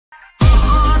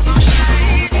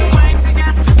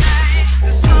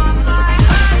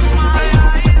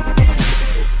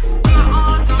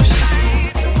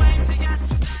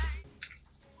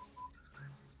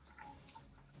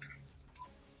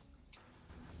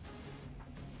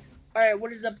Alright,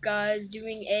 what is up guys?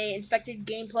 Doing a infected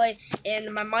gameplay,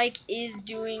 and my mic is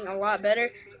doing a lot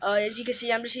better. As you can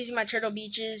see, I'm just using my Turtle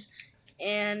Beaches,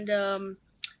 and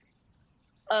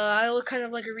I look kind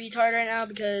of like a retard right now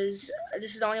because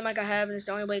this is the only mic I have, and it's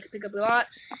the only way I can pick up a lot.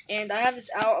 And I have this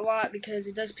out a lot because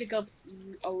it does pick up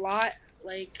a lot,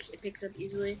 like it picks up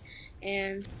easily.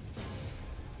 And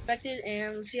infected,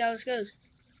 and let's see how this goes.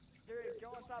 Dude,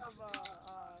 go on top of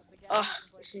the gas Oh, station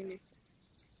you place. see me.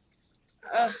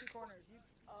 Two corners.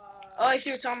 Oh, he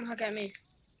threw a tomahawk at me.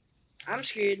 I'm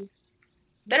screwed.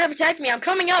 Better protect me. I'm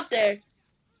coming up there.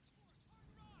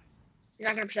 You're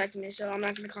not gonna protect me, so I'm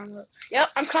not gonna climb up.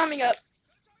 Yep, I'm climbing up.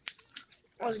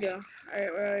 Let's go.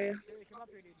 Alright, where are you? Dude, come up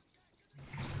here, dude.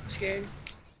 I'm scared.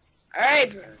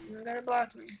 Alright, bro. You gotta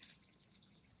block me.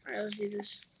 Alright, let's do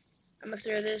this. I'm gonna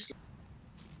throw this.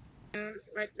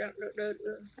 Right down.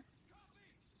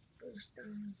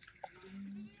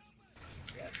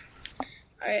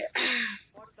 Alright.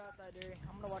 Watch that side, dude.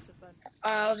 I'm gonna watch this side.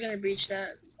 I was gonna breach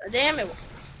that. Damn it.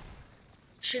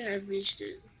 Shouldn't have breached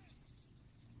it.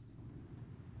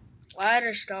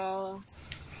 Ladder stall.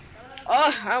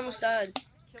 Oh, I almost died.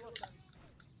 Kill us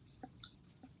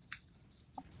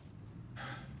then.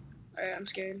 Alright, I'm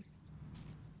scared.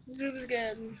 Zoom is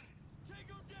good.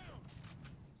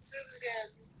 Zoom is good.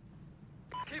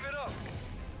 Keep it up.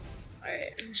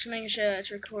 Alright, I'm just making sure that's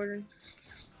recording.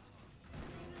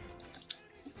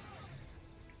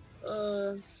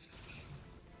 Blah,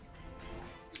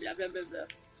 blah, blah, blah.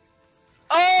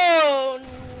 Oh! I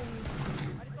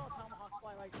just saw a tomahawk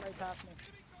fly like right past me.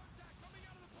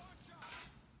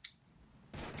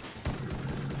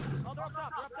 Oh, they're up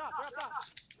top. They're up top. They're up top.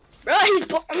 Bro, he's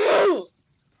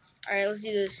Alright, let's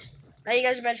do this. Now you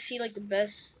guys are about to see like the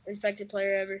best infected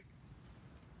player ever.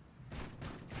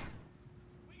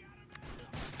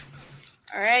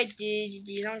 Alright, dude,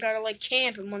 you don't gotta like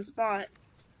camp in one spot.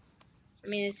 I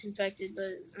mean, it's infected,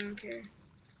 but I don't care.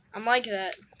 I'm like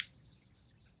that.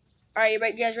 Alright, you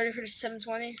guys ready for the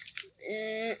 720?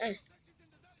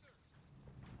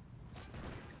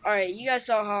 Alright, you guys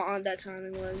saw how on that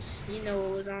timing was. You know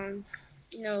what was on.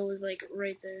 You know it was like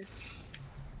right there.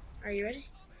 Are you ready?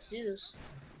 Let's do this.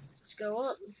 Let's go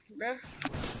up, bro.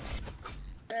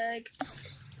 Bag.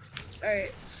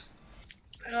 Alright.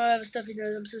 I don't have a stuffy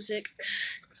nose, I'm so sick.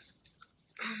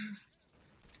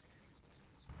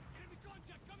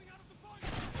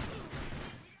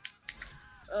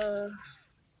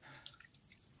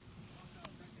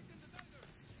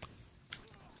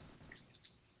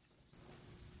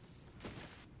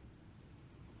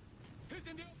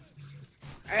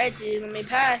 Alright, dude, let me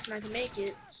pass and I can make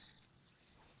it.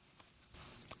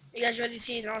 You guys ready to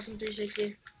see an awesome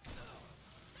 360?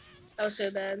 That was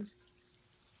so bad.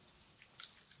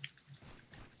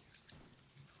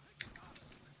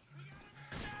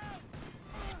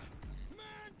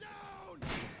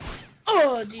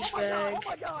 Oh, douchebag. Oh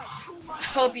my god. I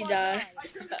hope you die. I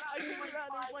came around,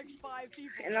 there's like 5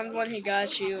 people. And I'm the one who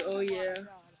got you. Oh, yeah.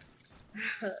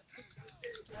 That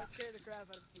scared the crap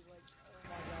out of me. Like, oh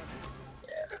my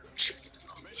god. Let's do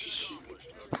this.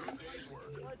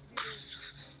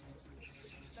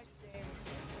 Next game.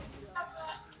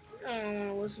 I don't want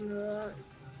to listen to that.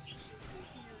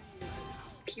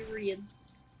 Period.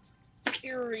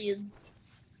 Period.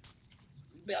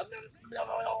 I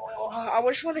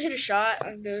just want to hit a shot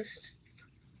on Ghost,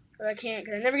 but I can't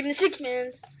because I never get into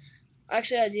 6-mans.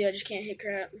 Actually, I do. I just can't hit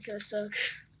crap because I suck.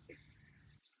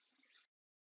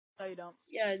 No, you don't.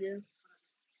 Yeah, I do.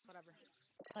 Whatever.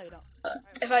 No, you don't.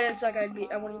 If I didn't suck, I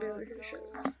wouldn't be able to hit a shot.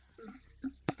 I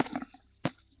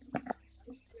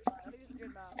think it's a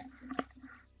good map.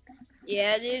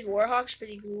 Yeah, dude. Warhawk's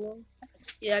pretty cool.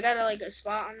 Yeah, I got like a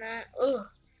spot on that. Oh,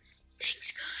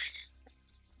 thanks God.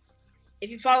 If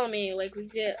you follow me, like we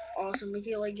get awesome. We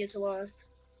can like get to Lost.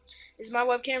 Is my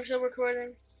webcam still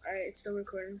recording? Alright, it's still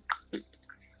recording.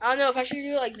 I don't know if I should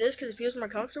do it like this because it feels more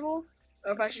comfortable,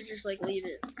 or if I should just like leave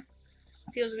it.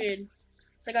 Feels weird.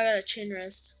 It's like I got a chin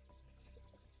rest.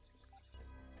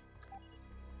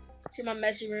 See my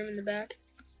messy room in the back.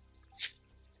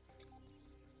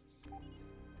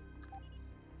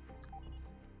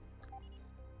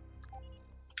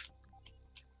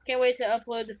 Can't wait to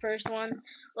upload the first one.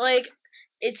 Like,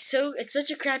 it's such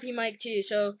a crappy mic too.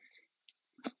 So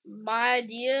my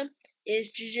idea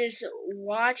is to just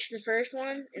watch the first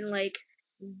one and like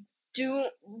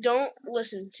don't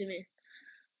listen to me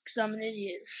because I'm an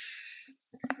idiot.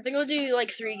 I think we'll do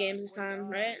like 3 games this time,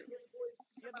 right?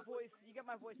 You get the voice. You get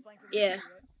my voice playing for Yeah. me,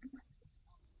 right?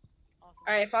 Awesome.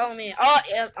 Alright, follow me. Oh,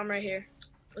 yeah, I'm right here.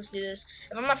 Let's do this.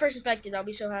 If I'm not first infected, I'll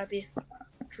be so happy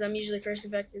because I'm usually first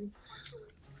infected.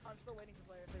 I'm still waiting for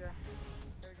players. There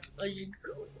we go. Let's just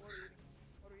go. What are you eating?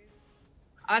 What are you eating?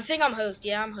 I think I'm host.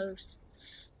 Yeah, I'm host.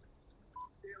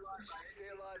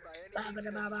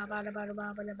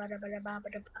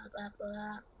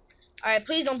 Alright,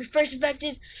 please don't be first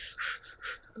infected.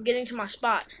 I'm getting to my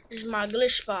spot. This is my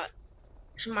glitch spot.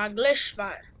 This is my glitch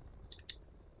spot.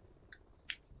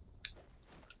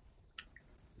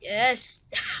 Yes.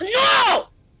 No! Oh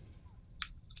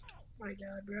my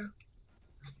god, bro.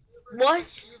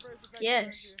 What?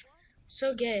 Yes.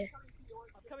 So gay.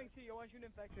 I'm coming to you. I want you to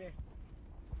infect me.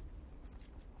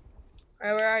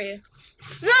 Alright, where are you?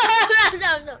 No.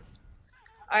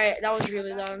 Alright, that was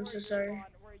really loud. I'm so sorry.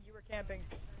 Where you were camping.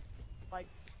 Like.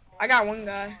 I got one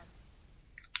guy.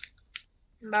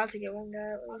 I'm about to get one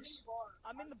guy at least.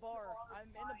 I'm in the bar. I'm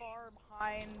in the bar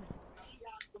behind.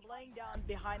 I'm laying down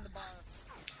behind the bar.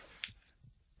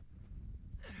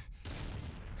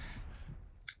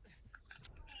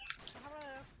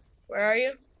 Where are you?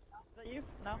 Is that you?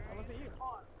 No, I look at you.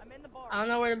 I'm in the bar. I don't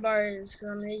know where the bar is because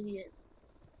I'm an idiot.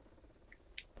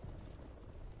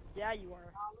 Yeah, you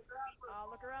are.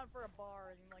 Look around for a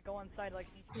bar and like go inside like.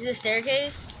 Is it a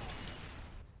staircase?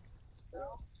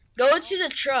 Go to the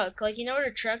truck. Like, you know where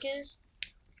the truck is?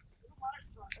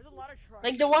 There's a lot of trucks.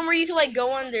 Like the one where you can like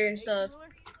go under and stuff.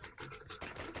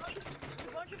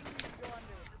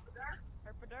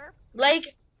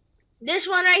 Like this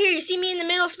one right here. You see me in the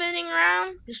middle spinning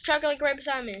around? This truck like right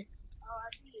beside me. Oh, I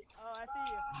see you.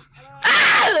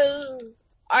 Ah!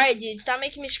 Alright, dude. Stop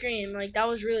making me scream. Like, that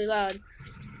was really loud.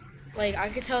 Like, I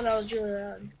could tell that was really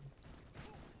loud.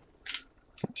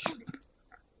 Damn it.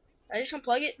 I just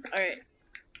unplug it? Alright.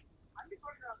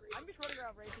 I'm just running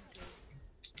around racing too.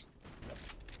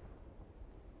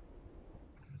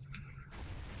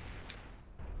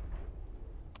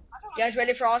 You guys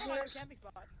ready for awesomeness? I'm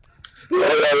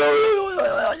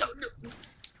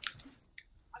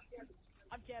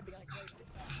camping like crazy.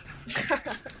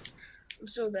 I'm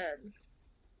so bad.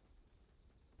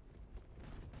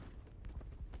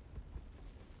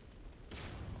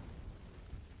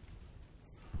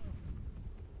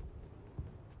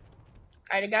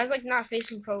 Alright, the guy's like not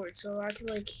facing forward, so I can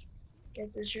like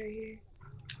get this right here.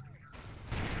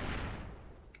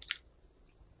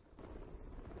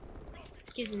 This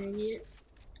kid's an idiot.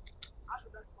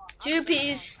 2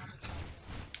 P's.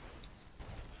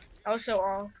 I was so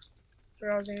off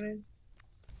where I was aiming.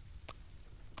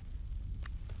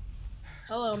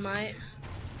 Hello, mate.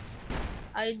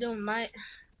 How you doing, mate?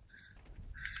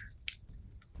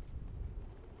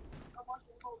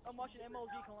 I'm watching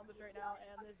MLG Columbus right now,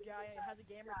 and this guy has a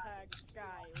gamer tag,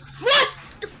 Sky. What?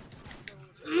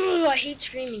 Ugh, I hate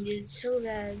screaming, dude. It's so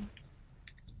bad.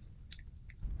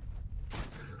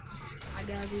 I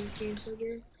gotta do this game so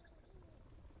good.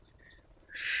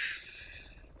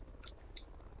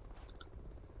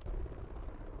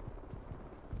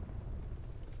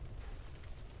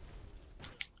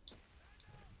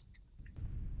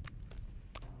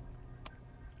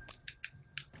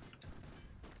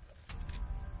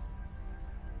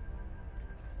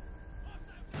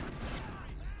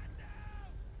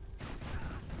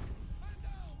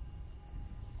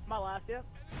 My last, yep.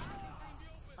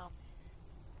 Oh.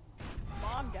 Come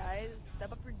on, guys.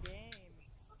 Step up your game.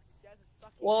 You guys are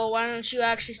sucking. Well, why don't you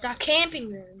actually stop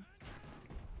camping then?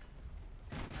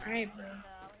 Alright, bro.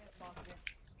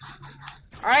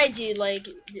 Alright, dude, like,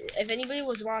 if anybody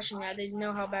was watching that, they'd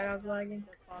know how bad I was lagging.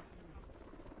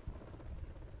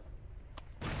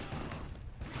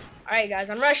 Alright, guys,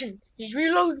 I'm rushing. He's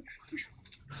reloading.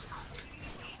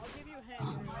 I'll give you a hint.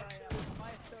 My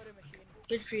soda machine.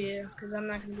 Good for you, because I'm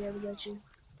not going to be able to get you.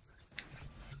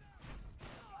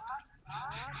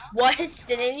 What?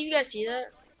 Did any of you guys see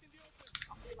that?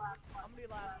 I'm gonna be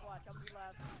last. Watch. I'm gonna be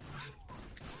last.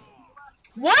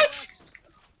 What?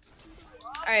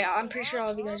 Alright, I'm pretty sure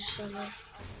all of you guys are saying that.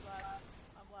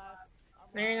 I'm last.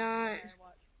 No, you're not.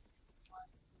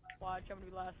 Watch. I'm gonna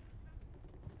be last.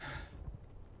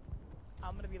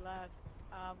 I'm gonna be last.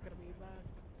 I'm gonna be last.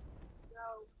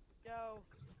 Yo.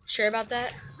 Sure about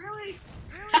that? Really?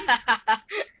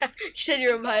 You said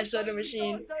you were by a soda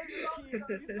machine. You saw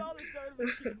the soda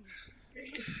machine. You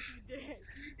did.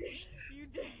 You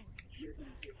did.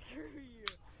 Screw you.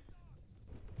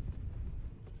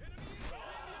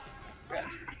 I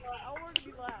want to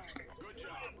be loud.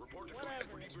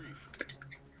 Whatever.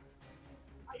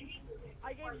 I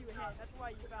gave you a hint. That's why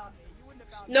you found me. You wouldn't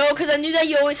have found me. No, because I knew that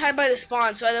you always hide by the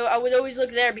spawn, so I would always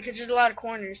look there because there's a lot of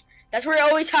corners. That's where I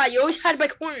always hide. You always hide by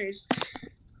corners.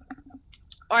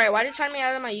 Alright, why did it sign me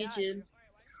out of my YouTube?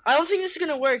 I don't think this is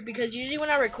going to work because usually when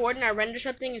I record and I render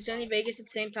something in Sony Vegas at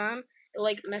the same time, it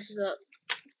like messes up.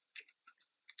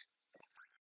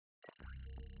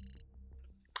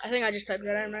 I think I just typed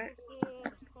that in right.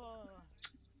 I'm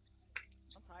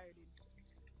tired,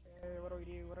 dude. What do we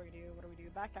do? What do we do? What do we do?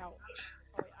 Back out.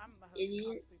 Oh wait, I'm the host. I'm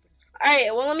Idiot. stupid.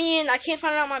 Alright, well, I can't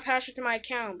find out my password to my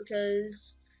account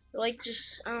because, like,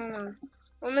 just, I don't know.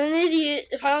 I'm an idiot.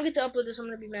 If I don't get to upload this, I'm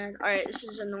gonna be mad. Alright, this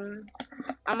is annoying.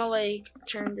 I'm gonna, like,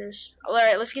 turn this.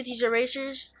 Alright, let's get these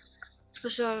erasers.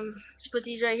 Let's put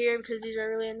these right here because these are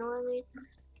really annoying me.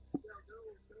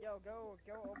 Yo, go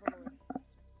Overlord.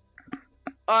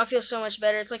 Oh, I feel so much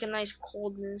better. It's like a nice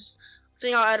coldness. I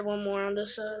think I'll add one more on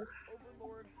this side.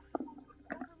 Overlord.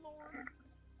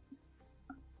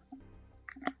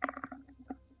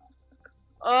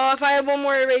 Oh, if I had one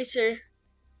more eraser.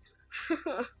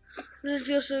 This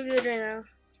feels so good right now.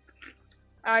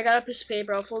 I got a piece of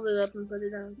paper. I'll fold it up and put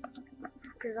it down.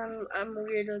 Because I'm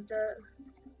weird like that.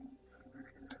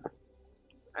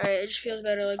 Alright, it just feels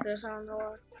better like this. I don't know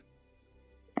why.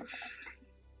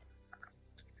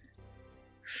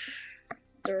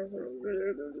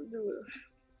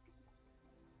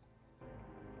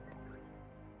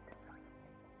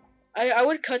 I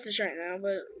would cut this right now,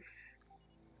 but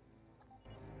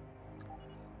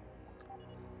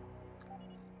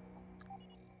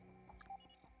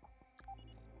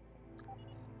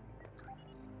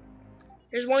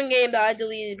there's one game that I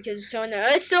deleted because it's so annoying.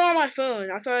 It's still on my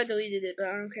phone. I thought I deleted it, but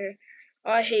I don't care.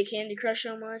 Oh, I hate Candy Crush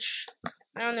so much.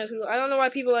 I don't know why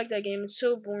people like that game. It's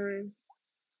so boring.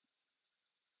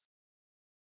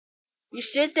 You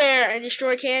sit there and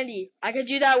destroy candy. I could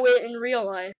do that in real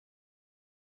life.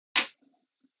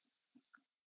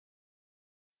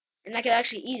 And I could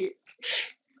actually eat it.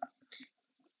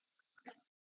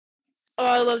 Oh,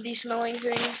 I love these smelling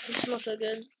things. They smell so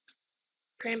good.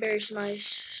 Cranberry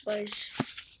spice.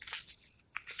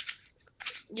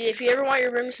 Yeah, if you ever want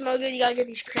your room to smell good, you gotta get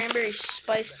these cranberry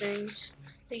spice things.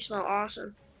 They smell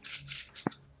awesome.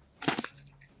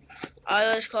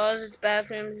 Toilets, closets,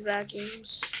 bathrooms,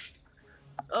 vacuums.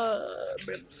 Alright,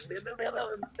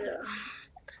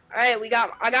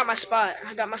 I got my spot.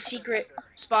 I got my secret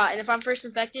spot. And if I'm first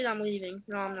infected, I'm leaving.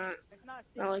 No, I'm not. It's not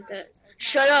Not like that. It's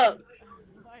Shut up!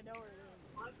 I know where it is.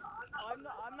 Oh,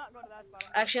 I'm not going to that spot.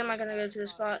 Actually, I'm not gonna go to the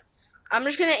spot. I'm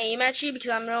just gonna aim at you because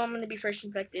I know I'm gonna be first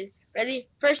infected. Ready?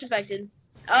 First infected.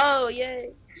 Oh,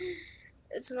 yay.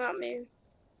 It's not me.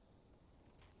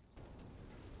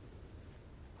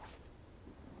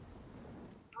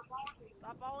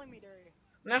 Stop following me, Dirty.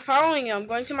 I'm not following you. I'm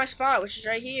going to my spot, which is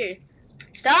right here.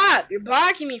 Stop! You're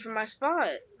blocking me from my spot.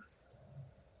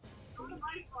 You're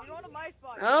going to my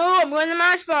spot. Oh, I'm going to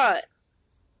my spot.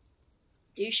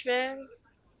 Douchebag.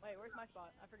 Wait, where's my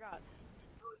spot? I forgot.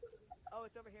 Oh,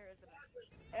 it's over here, isn't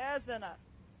it?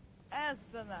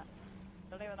 Isn't it?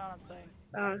 Don't even know what I'm saying.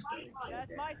 Honestly.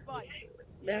 That's my spot.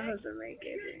 That has to make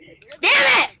it.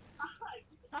 Damn it!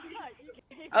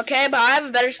 Okay, but I have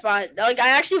a better spot. Like, I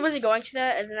actually wasn't going to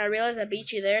that, and then I realized I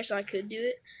beat you there, so I could do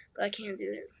it, but I can't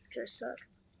do it because I suck.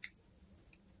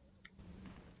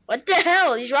 What the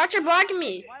hell? These rocks are blocking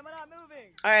me. Why am I not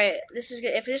moving? Alright, this is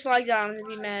good. If this lagged out, I'm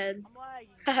gonna be mad. I'm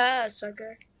lagging. Haha,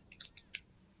 sucker.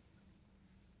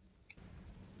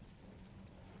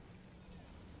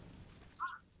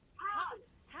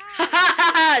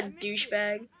 Haha,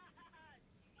 douchebag.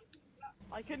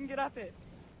 I couldn't get up it.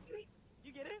 Did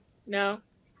you get it? No.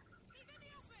 Yes,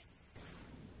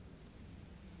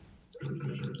 you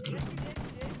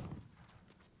did.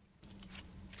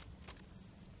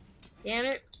 Damn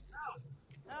it.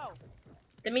 No.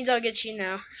 That means I'll get you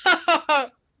now. No.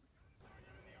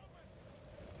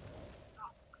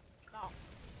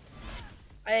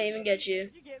 I didn't even get you.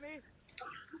 Did you get me?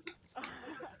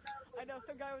 I know,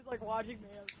 some guy was like watching me.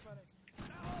 It was funny.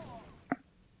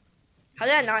 How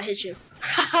did I not hit you?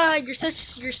 Haha,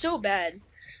 you're so bad.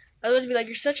 I was about to be like,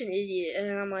 you're such an idiot, and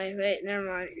then I'm like, wait, never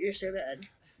mind, you're so bad.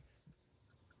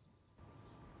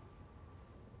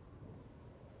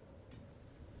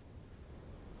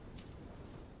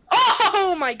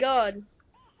 Oh my god!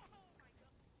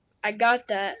 I got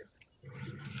that.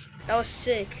 That was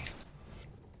sick.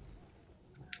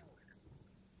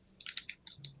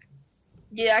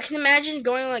 Yeah, I can imagine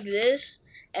going like this,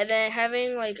 and then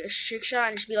having like a trick shot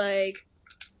and just be like,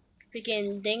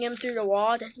 freaking ding him through the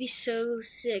wall. That'd be so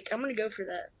sick. I'm gonna go for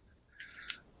that.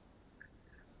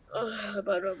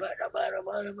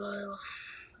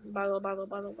 Bottle.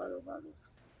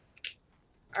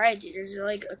 Alright, dude, there's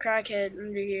like a crackhead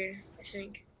under here, I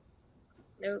think.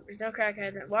 Nope, there's no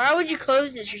crackhead. Why would you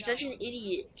close this? You're such an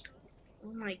idiot.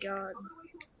 Oh my god.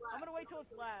 I'm gonna wait till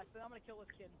it's last, then I'm gonna kill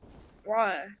this kid.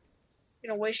 Why? You're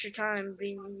gonna waste your time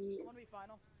being an idiot. I wanna be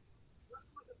final.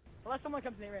 Unless someone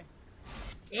comes near me.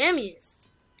 Damn you.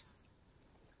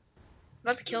 I'm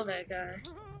about to kill that guy.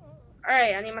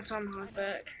 Alright, I need my tomahawk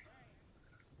back.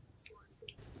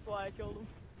 That's why I killed him.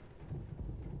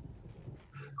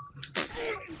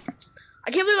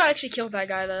 I can't believe I actually killed that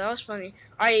guy though. That was funny.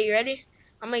 Alright, you ready?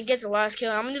 I'm gonna get the last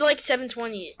kill. I'm gonna do like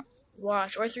 720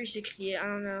 watch or 360 it. I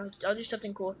don't know. I'll do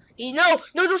something cool. No,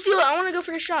 don't steal it. I wanna go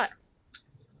for the shot.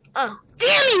 Oh,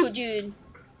 damn you, dude.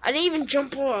 I didn't even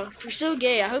jump off. You're so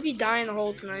gay. I hope you die in the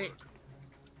hole tonight.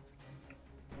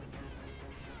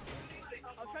 I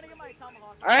was trying to get my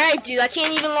tomahawk. Alright, dude. I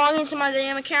can't even log into my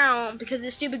damn account because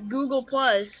this stupid Google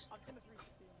Plus.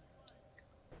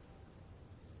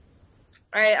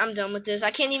 Alright, I'm done with this.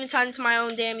 I can't even sign into my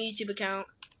own damn YouTube account.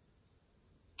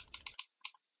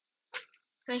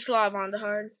 Thanks a lot, Vonda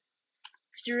Hard.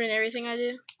 You ruin everything I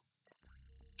do.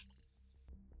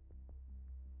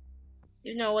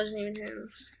 Even though it wasn't even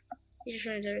him. He just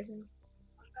ruins everything.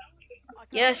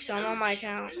 Yes, I'm on my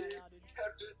account.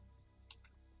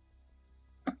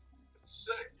 I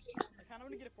kinda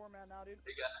wanna get a 4-man now, dude.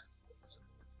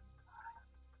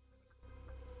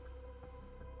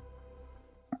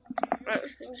 Alright,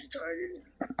 this thing's retarded.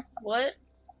 What?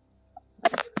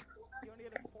 You wanna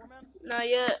get a 4-man? Not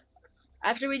yet.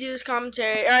 After we do this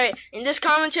commentary. Alright, in this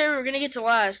commentary, we're gonna get to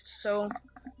last. So,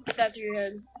 get that through your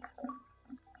head.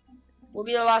 We'll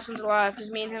be the last ones alive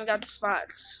because me and him got the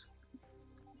spots.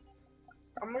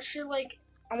 I'm not sure, like,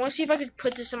 I want to see if I could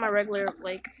put this in my regular,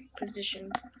 like, position.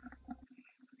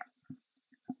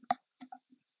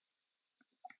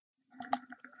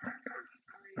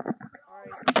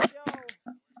 Alright, let's go.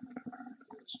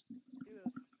 Do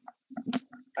this.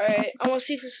 Alright, I want to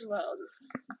see if this is loud.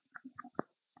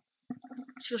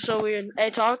 This feels so weird. Hey,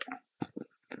 talk.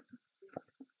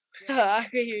 I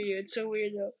can hear you. It's so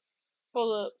weird, though.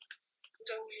 Hold up.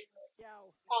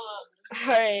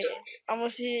 Alright, I'm gonna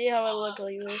see how I look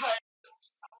like this.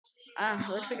 Ah,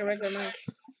 it looks like a regular mic.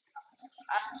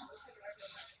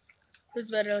 It's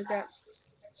better like that.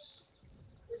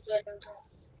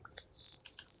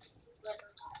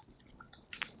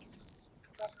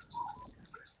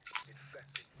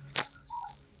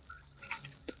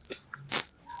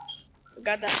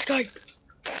 Got that Skype.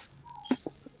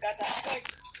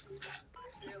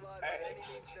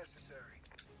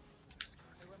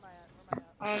 Hey, where am I at?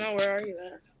 I don't know, where are you at?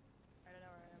 I don't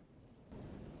know where I am.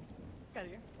 Get out of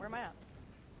here. Where am I at?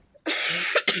 I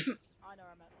know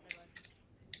where I'm at.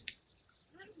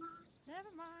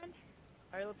 Never mind.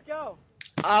 Alright, let's go.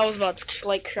 I was about to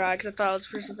like cry because I thought I was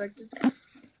first infected.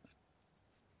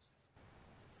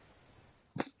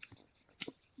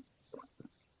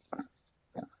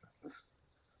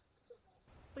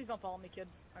 Please don't follow me, kid.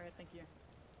 Alright, thank you.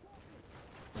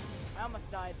 I almost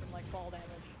died from like fall damage.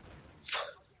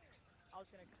 I was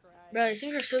gonna cry. Bro, these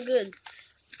things are so good.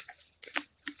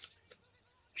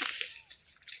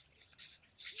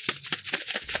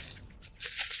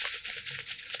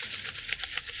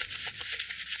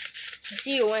 I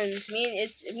see who wins. Me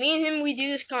and him. We do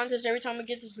this contest every time we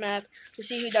get this map to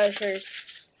see who dies first.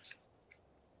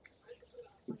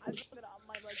 I think that I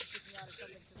might like sticking out or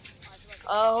something. I feel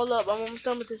like Hold up. I'm almost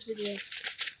done with this video.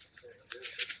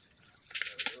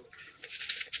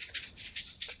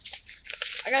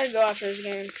 I gotta go after this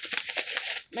game.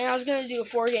 Man, I was gonna do a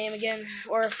 4-game again,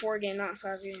 or a 4-game, not a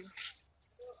 5-game.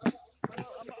 I'm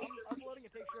uploading a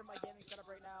picture of my gaming setup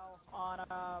right now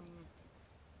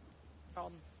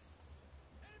on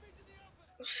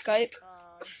Skype.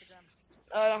 Instagram.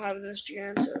 I don't have an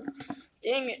Instagram, so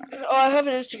dang it. Oh, I have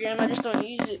an Instagram. I just don't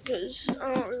use it because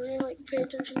I don't really like pay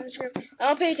attention to Instagram. I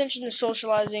don't pay attention to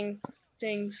socializing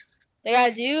things. Like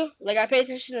I do. Like I pay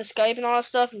attention to Skype and all that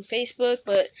stuff and Facebook,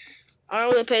 but I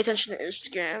don't really pay attention to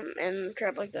Instagram and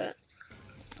crap like that.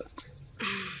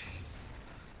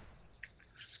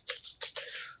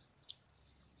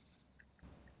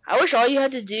 I wish all you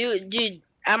had to do, dude,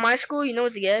 at my school, you know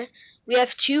what to get? We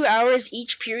have 2 hours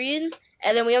each period,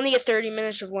 and then we only get 30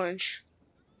 minutes of lunch.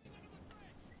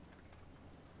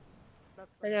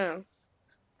 I know.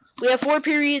 We have 4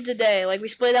 periods a day. Like we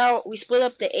split up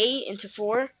the 8 into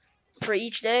 4 for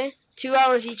each day. 2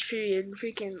 hours each period.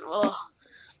 Freaking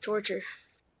torture.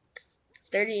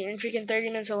 30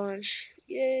 minutes of lunch.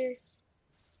 Yay.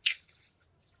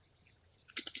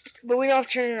 But we don't have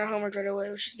to turn in our homework right away,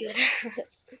 which is good.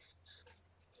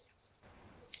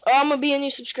 Oh, I'm gonna be a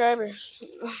new subscriber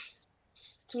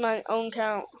to my own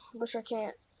account, which I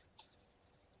can't.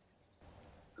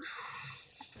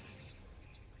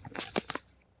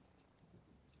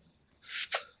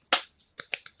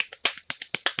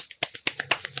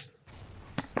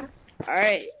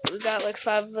 Alright, we got like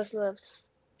 5 of us left.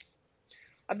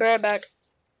 I'll be right back.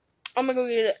 I'm gonna go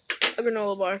get a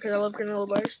granola bar because I love granola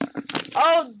bars.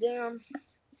 Oh, damn.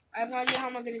 I have no idea how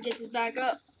I'm gonna get this back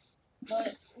up.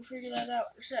 But we'll figure that out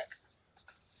in a sec.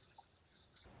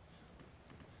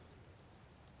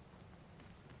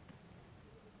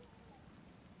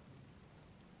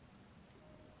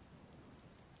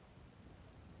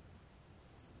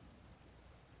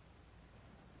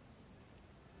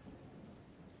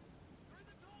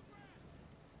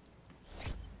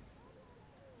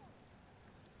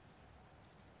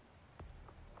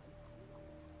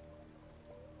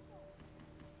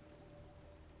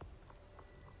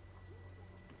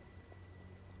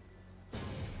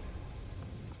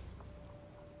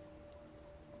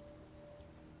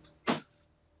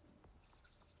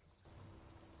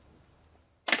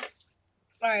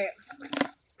 Alright.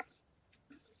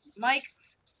 Mic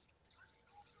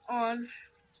on.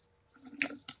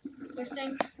 This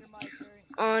thing Your mic, Harry.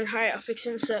 on. Alright, I'll fix it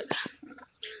in a sec.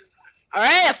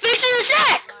 Alright, I'll fix it in a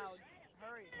sec! Loud.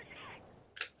 Hurry.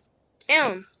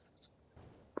 Damn.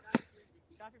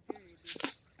 Stop your period,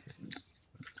 dude.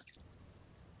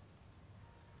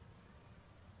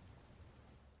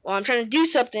 Well, I'm trying to do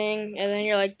something, and then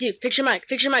you're like, dude, fix your mic,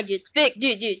 dude.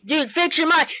 Dude, fix your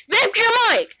mic, fix your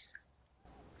mic!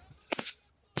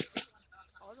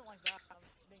 I wasn't like that. I was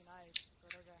being nice,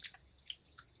 but okay.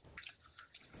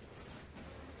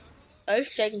 Oh,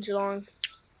 it's taking too long.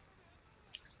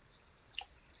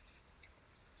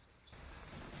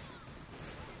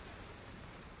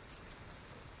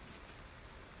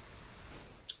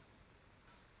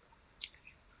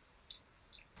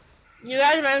 You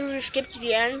guys might as well skip to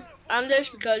the end on this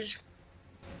because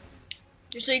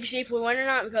just so you can see if we win or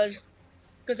not, because it's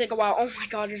gonna take a while. Oh my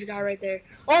god, there's a guy right there.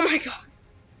 Oh my god.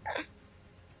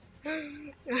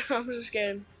 I'm so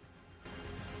scared.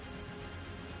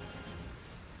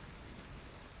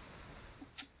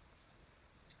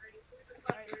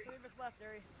 Alright, there's 3 of us left,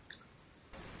 Harry.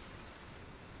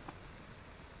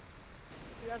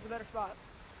 Who has the better spot?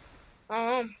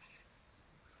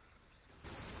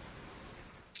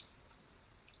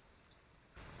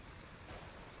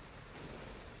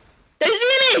 They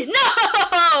see me! No! I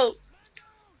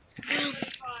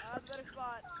have the better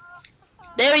spot.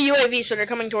 They have a UAV, so they're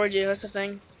coming towards you. That's the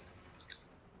thing.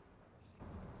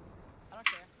 I don't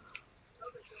care.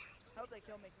 I hope they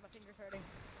kill me because my finger's hurting.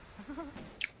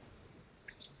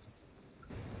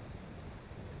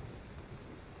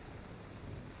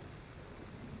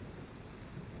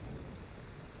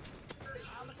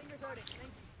 My finger's hurting. Thank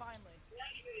you, finally.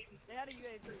 They had a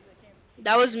UAV that came.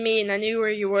 That was me, and I knew where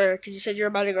you were because you said you were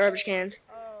by the garbage cans.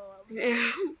 Oh,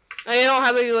 I don't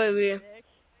have a UAV. dick.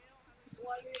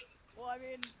 Well, I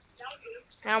mean,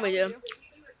 How we do?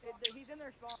 he's in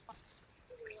their spawn.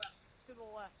 To the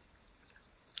left.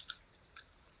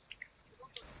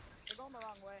 They're going the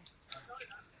wrong way.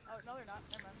 Oh, no, they're not.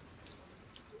 Never mind.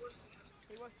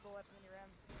 He was to the left and then he ran.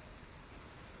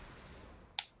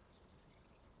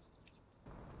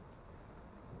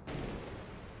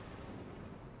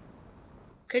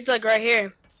 Kid's like right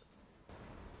here.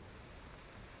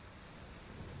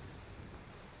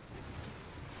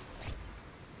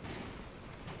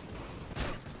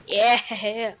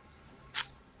 Yeah.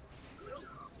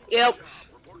 Yep.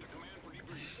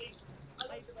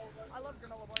 I love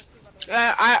granola bars too, by the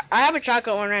way. I have a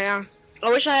chocolate one right now.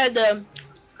 I wish I had the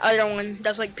other one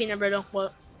that's like peanut brittle,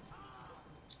 but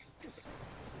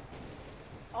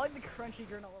I like the crunchy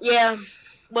granola bars. yeah,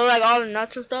 but like all the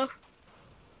nuts and stuff.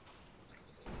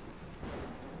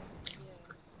 Yeah.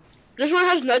 This one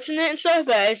has nuts in it and stuff,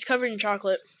 but it's covered in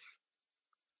chocolate.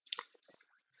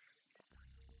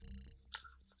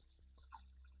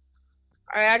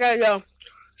 Alright, I gotta go.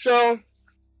 So,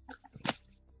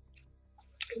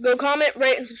 go comment,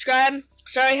 rate, and subscribe.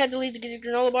 Sorry I had to leave to get a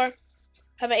granola bar.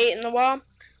 Haven't ate in a while.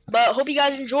 But hope you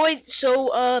guys enjoyed.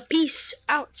 So, peace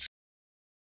out.